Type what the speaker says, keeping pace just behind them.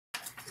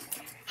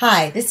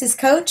Hi, this is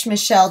Coach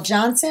Michelle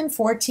Johnson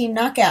for Team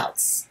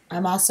Knockouts.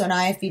 I'm also an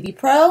IFBB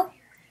Pro,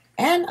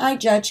 and I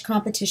judge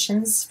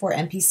competitions for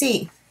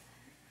NPC.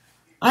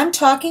 I'm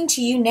talking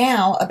to you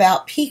now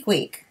about Peak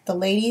Week. The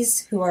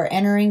ladies who are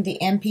entering the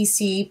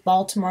NPC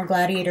Baltimore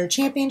Gladiator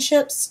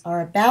Championships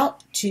are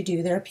about to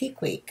do their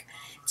Peak Week.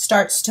 It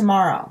starts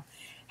tomorrow.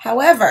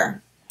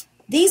 However,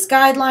 these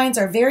guidelines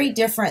are very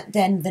different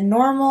than the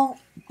normal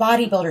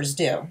bodybuilders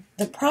do.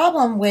 The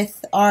problem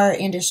with our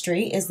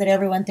industry is that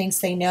everyone thinks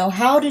they know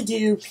how to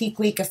do Peak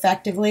Week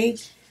effectively,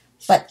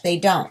 but they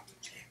don't.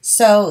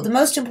 So the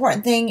most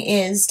important thing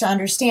is to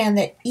understand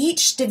that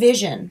each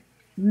division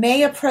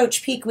may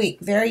approach Peak Week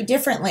very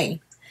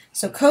differently.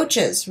 So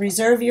coaches,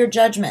 reserve your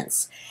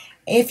judgments.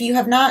 If you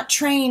have not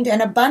trained an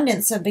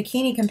abundance of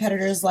bikini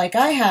competitors like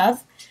I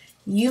have,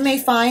 you may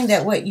find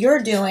that what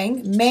you're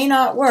doing may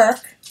not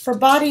work for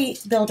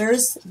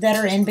bodybuilders that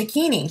are in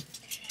bikini.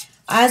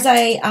 As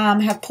I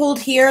have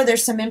pulled here,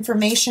 there's some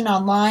information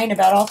online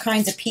about all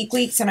kinds of peak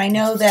weeks, and I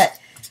know that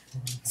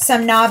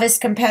some novice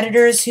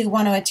competitors who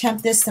want to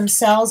attempt this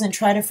themselves and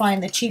try to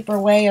find the cheaper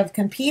way of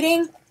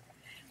competing,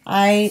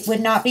 I would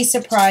not be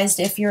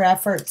surprised if your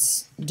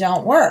efforts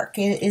don't work.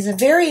 It is a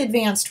very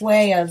advanced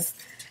way of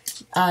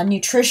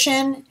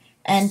nutrition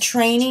and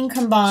training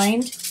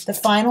combined the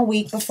final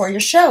week before your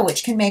show,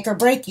 which can make or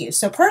break you.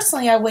 So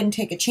personally, I wouldn't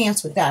take a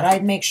chance with that.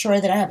 I'd make sure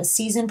that I have a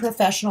seasoned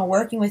professional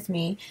working with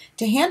me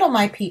to handle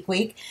my peak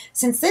week,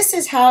 since this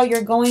is how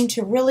you're going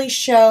to really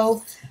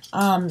show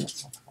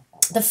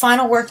the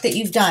final work that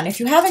you've done. If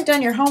you haven't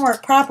done your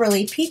homework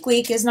properly, peak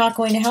week is not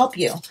going to help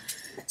you.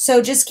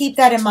 So just keep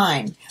that in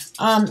mind.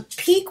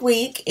 Peak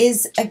week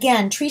is,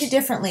 again, treated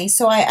differently.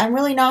 So I'm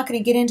really not going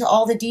to get into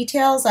all the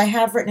details. I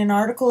have written an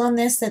article on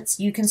this that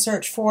you can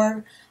search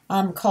for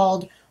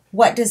called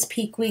What Does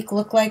Peak Week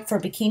Look Like for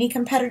Bikini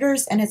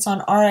Competitors? And it's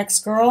on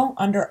RX Girl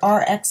under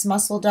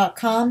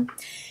rxmuscle.com.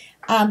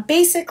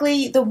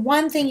 Basically, the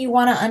one thing you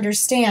want to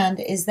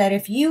understand is that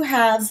if you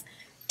have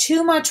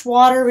too much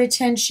water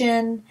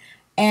retention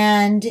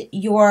and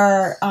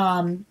you're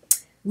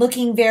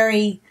looking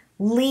very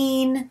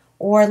lean,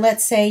 or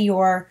let's say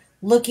you're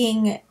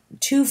looking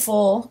too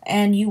full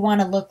and you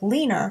want to look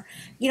leaner,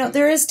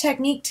 there is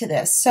technique to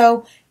this.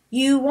 So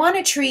you want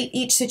to treat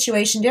each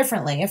situation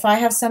differently. If I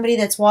have somebody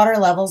that's water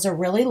levels are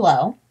really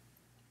low,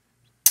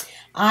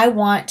 I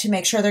want to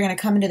make sure they're going to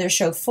come into their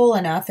show full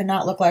enough and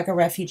not look like a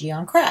refugee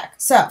on crack.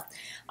 So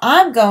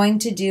I'm going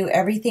to do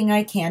everything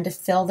I can to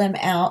fill them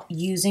out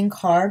using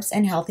carbs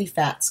and healthy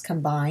fats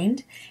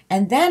combined,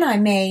 and then I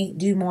may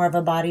do more of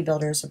a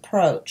bodybuilder's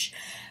approach.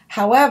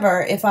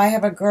 However, if I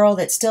have a girl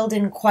that still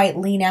didn't quite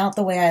lean out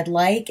the way I'd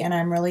like and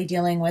I'm really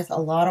dealing with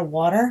a lot of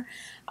water,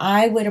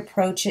 I would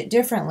approach it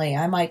differently.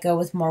 I might go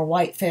with more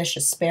whitefish,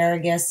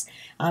 asparagus.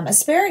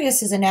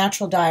 Asparagus is a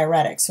natural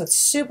diuretic, so it's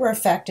super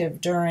effective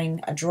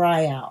during a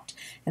dry out.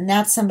 And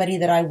that's somebody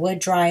that I would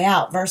dry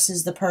out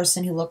versus the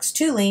person who looks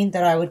too lean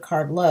that I would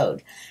carb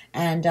load.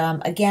 And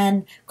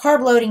again,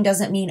 carb loading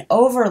doesn't mean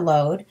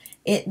overload.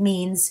 It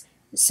means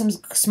some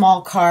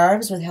small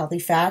carbs with healthy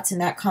fats,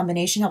 and that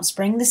combination helps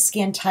bring the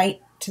skin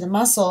tight to the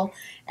muscle,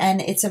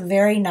 and it's a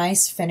very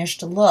nice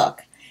finished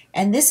look.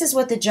 And this is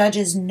what the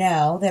judges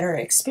know that are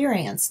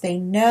experienced. They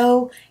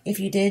know if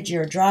you did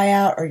your dry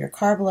out or your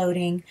carb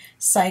loading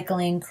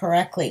cycling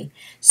correctly.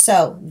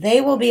 So they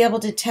will be able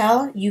to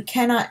tell. You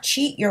cannot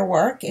cheat your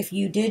work if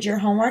you did your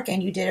homework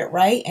and you did it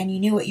right and you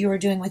knew what you were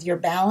doing with your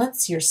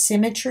balance, your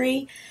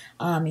symmetry.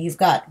 You've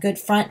got good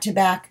front to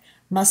back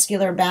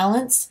muscular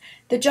balance.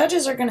 The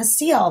judges are going to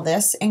see all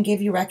this and give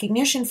you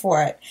recognition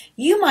for it.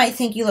 You might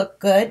think you look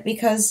good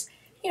because,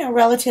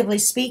 relatively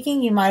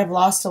speaking, you might have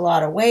lost a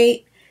lot of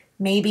weight.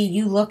 Maybe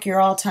you look your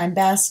all-time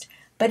best,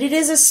 but it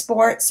is a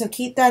sport, so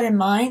keep that in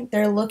mind.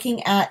 They're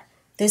looking at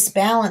this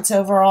balance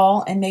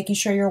overall and making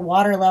sure your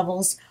water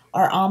levels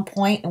are on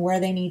point and where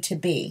they need to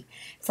be.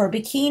 For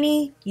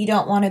bikini, you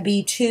don't want to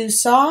be too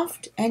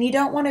soft and you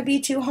don't want to be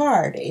too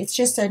hard. It's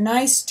just a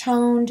nice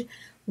toned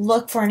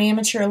look for an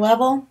amateur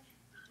level.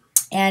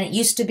 And it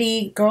used to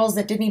be girls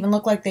that didn't even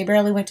look like they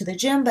barely went to the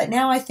gym, but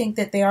now I think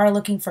that they are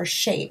looking for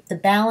shape. The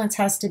balance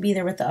has to be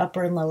there with the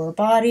upper and lower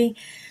body,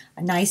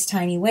 a nice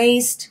tiny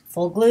waist,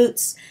 full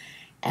glutes.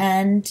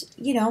 And,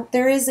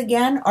 there is,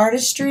 again,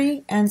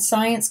 artistry and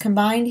science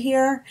combined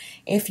here.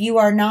 If you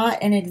are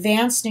not an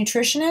advanced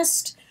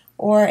nutritionist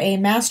or a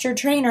master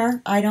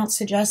trainer, I don't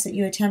suggest that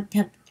you attempt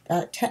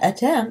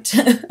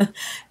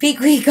Peak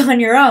Week on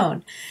your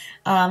own.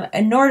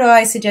 And nor do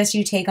I suggest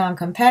you take on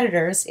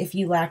competitors if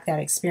you lack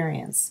that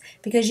experience,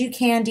 because you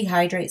can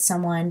dehydrate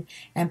someone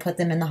and put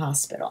them in the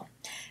hospital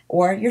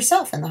or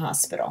yourself in the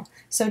hospital.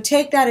 So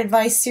take that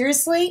advice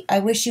seriously. I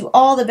wish you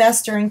all the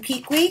best during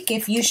Peak Week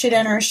if you should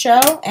enter a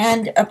show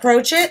and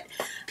approach it.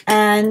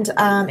 And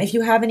if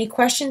you have any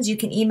questions, you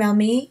can email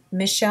me,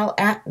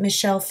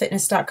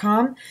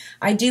 michelle@michellefitness.com.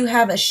 I do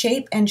have a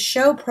shape and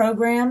show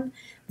program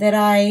that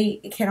I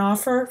can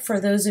offer for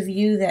those of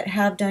you that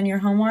have done your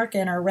homework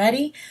and are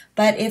ready.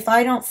 But if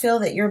I don't feel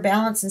that your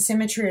balance and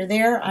symmetry are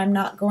there, I'm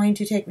not going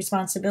to take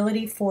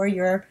responsibility for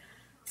your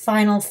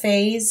final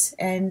phase,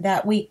 and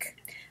that week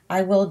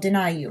I will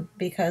deny you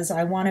because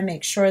I want to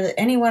make sure that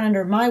anyone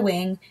under my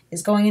wing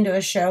is going into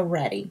a show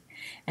ready.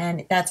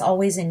 And that's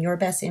always in your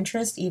best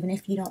interest, even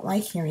if you don't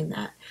like hearing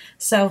that.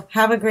 So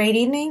have a great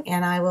evening,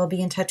 and I will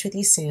be in touch with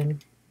you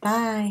soon.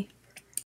 Bye.